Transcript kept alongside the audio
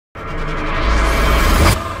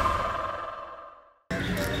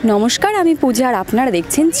নমস্কার, আমি পূজা আর আপনারা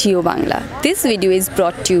দেখছেন Jio Bangla. This video is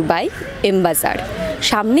ব্রট to you by M বাজার।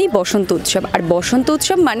 সামনেই বসন্ত উৎসব, আর বসন্ত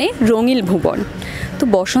উৎসব মানে রঙিল ভুবন। তো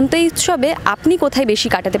বসন্ত উৎসবে আপনি কোথায় বেশি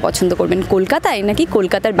কাটাতে পছন্দ করবেন, কলকাতায় নাকি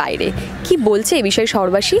কলকাতার বাইরে? কি বলছে এ বিষয়ে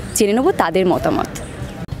শহরবাসী, জেনে নেব তাদের মতামত।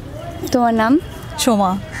 তোমার নাম?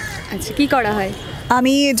 সোমা। আচ্ছা, কি করা হয়?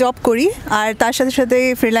 আমি জব করি আর তার সাথে সাথে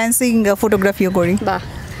ফ্রিল্যান্সিং ফটোগ্রাফিও করি। বাহ।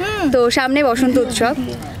 তো সামনে বসন্ত উৎসব,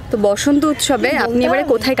 তো বসন্ত উৎসবে আপনি এবারে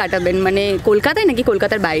কোথায় কাটাবেন, মানে কলকাতায় নাকি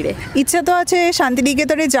কলকাতার বাইরে? ইচ্ছা তো আছে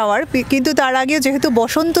শান্তিনিকেতনে যাওয়ার, কিন্তু তার আগে যেহেতু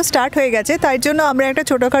বসন্ত স্টার্ট হয়ে গেছে তার জন্য আমরা একটা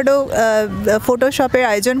ছোটোখাটো ফটোশপের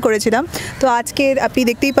আয়োজন করেছিলাম। তো আজকে আপনি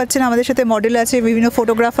দেখতেই পাচ্ছেন আমাদের সাথে মডেল আছে, বিভিন্ন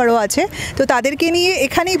ফটোগ্রাফারও আছে। তো তাদেরকে নিয়ে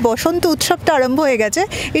এখানেই বসন্ত উৎসবটা আরম্ভ হয়ে গেছে।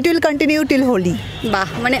 It will continue till Holi. বাহ,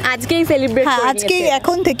 মানে আজকেই সেলিব্রেট? হ্যাঁ, আজকেই,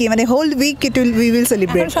 এখন থেকে, মানে whole week we will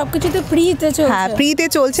celebrate. সবকিছু তো প্রিতে চলছে। হ্যাঁ, প্রিতে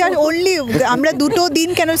চলছে। আর অনলি আমরা দুটো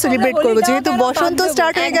দিন কেন সেলিব্রেট করবো, যেহেতু বসন্ত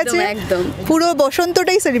স্টার্ট হয়ে গেছে, একদম পুরো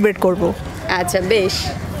বসন্তটাই সেলিব্রেট করব। আচ্ছা, বেশ।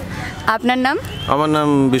 আপনার নাম? আমার নাম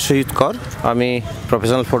বিশ্বজিৎ কর, আমি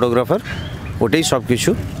প্রফেশনাল ফটোগ্রাফার। ওটাই সব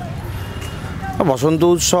কিছু। বসন্ত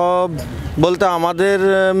উৎসব বলতে আমাদের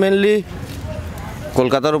মেনলি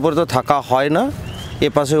কলকাতার উপর তো থাকা হয় না,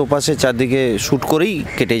 এপাশে ওপাশে চারদিকে শ্যুট করেই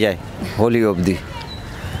কেটে যায় হোলি অবধি,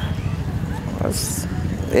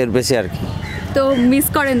 এর বেশি আর কি। তো মিস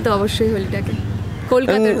করেন তো অবশ্যই হোলিটাকে,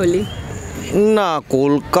 কলকাতার হোলি? না,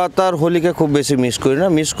 কলকাতার হোলিকে খুব বেশি মিস করি না।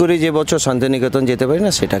 মিস করি যে বছর শান্তিনিকেতন যেতে পারি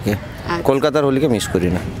না সেটাকে। কলকাতার হোলিকে মিস করি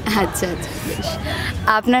না। আচ্ছা আচ্ছা, বেশ।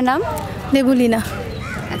 আপনার নাম? দেবলীনা।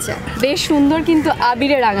 আচ্ছা, বেশ সুন্দর কিন্তু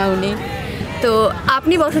আবিরে রাঙাউনি। তো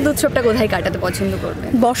আপনি বসন্ত উৎসবটা কোথায় কাটাতে পছন্দ করবেন?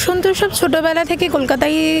 বসন্ত উৎসব ছোটোবেলা থেকে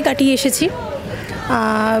কলকাতায় কাটিয়ে এসেছি।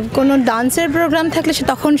 কোনো ডান্সের প্রোগ্রাম থাকলে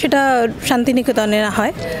তখন সেটা শান্তিনিকেতনে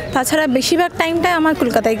হয়, তাছাড়া বেশিরভাগ টাইমটা আমার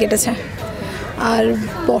কলকাতায় কেটেছে। আর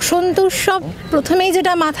বসন্ত উৎসব প্রথমেই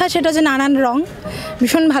যেটা মাথা, সেটা যে নানান রং,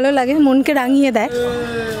 ভীষণ ভালো লাগে, মনকে রাঙিয়ে দেয়।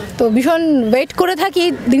 তো ভীষণ ওয়েট করে থাকি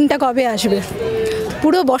দিনটা কবে আসবে।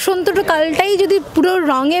 পুরো বসন্ত কালটাই যদি পুরো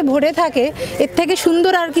রঙে ভরে থাকে, এর থেকে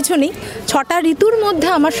সুন্দর আর কিছু নেই। 6টা ঋতুর মধ্যে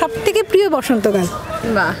আমার সবথেকে প্রিয় বসন্তকাল।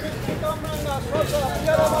 বাহ।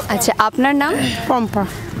 আচ্ছা, আপনার নাম? পম্পা।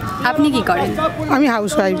 আপনি কি করেন? আমি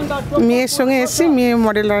হাউসওয়াইফ, মেয়ের সঙ্গে এসেছি, মেয়ে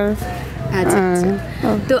মডেলার। আচ্ছা,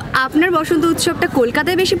 তো আপনার বসন্ত উৎসবটা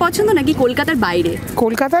কলকাতায় বেশি পছন্দ নাকি কলকাতার বাইরে?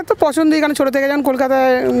 কলকাতায় তো পছন্দই, কারণ ছোটো থেকে যখন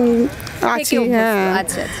কলকাতায় আছি। হ্যাঁ,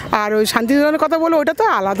 আচ্ছা। আর ওই শান্তিনিকেতনের কথা বলো, ওটা তো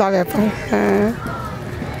আলাদা ব্যাপার। হ্যাঁ,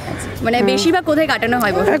 মানে বেশিরভাগ কোথায় কাটানো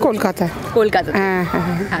হয়? কলকাতা। কলকাতা। হ্যাঁ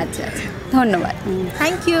হ্যাঁ। আচ্ছা আচ্ছা, ধন্যবাদ।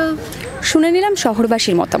 Thank you. শুনে নিলাম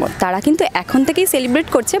শহরবাসীর মতামত। তারা কিন্তু এখন থেকেই সেলিব্রেট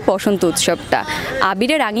করছে বসন্ত উৎসবটা,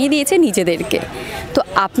 আবিরে রাঙিয়ে দিয়েছে নিজেদেরকে। তো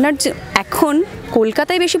আপনার এখন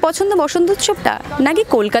কলকাতায় বেশি পছন্দ বসন্ত উৎসবটা নাকি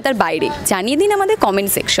কলকাতার বাইরে? জানিয়ে দিন আমাদের কমেন্ট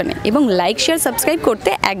সেকশনে, এবং লাইক, শেয়ার, সাবস্ক্রাইব করতে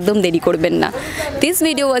একদম দেরি করবেন না। This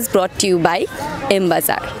video was ব্রট to you by M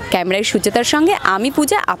বাজার। ক্যামেরায় সুচেতার সঙ্গে আমি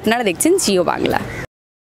পূজা, আপনারা দেখছেন জিও বাংলা।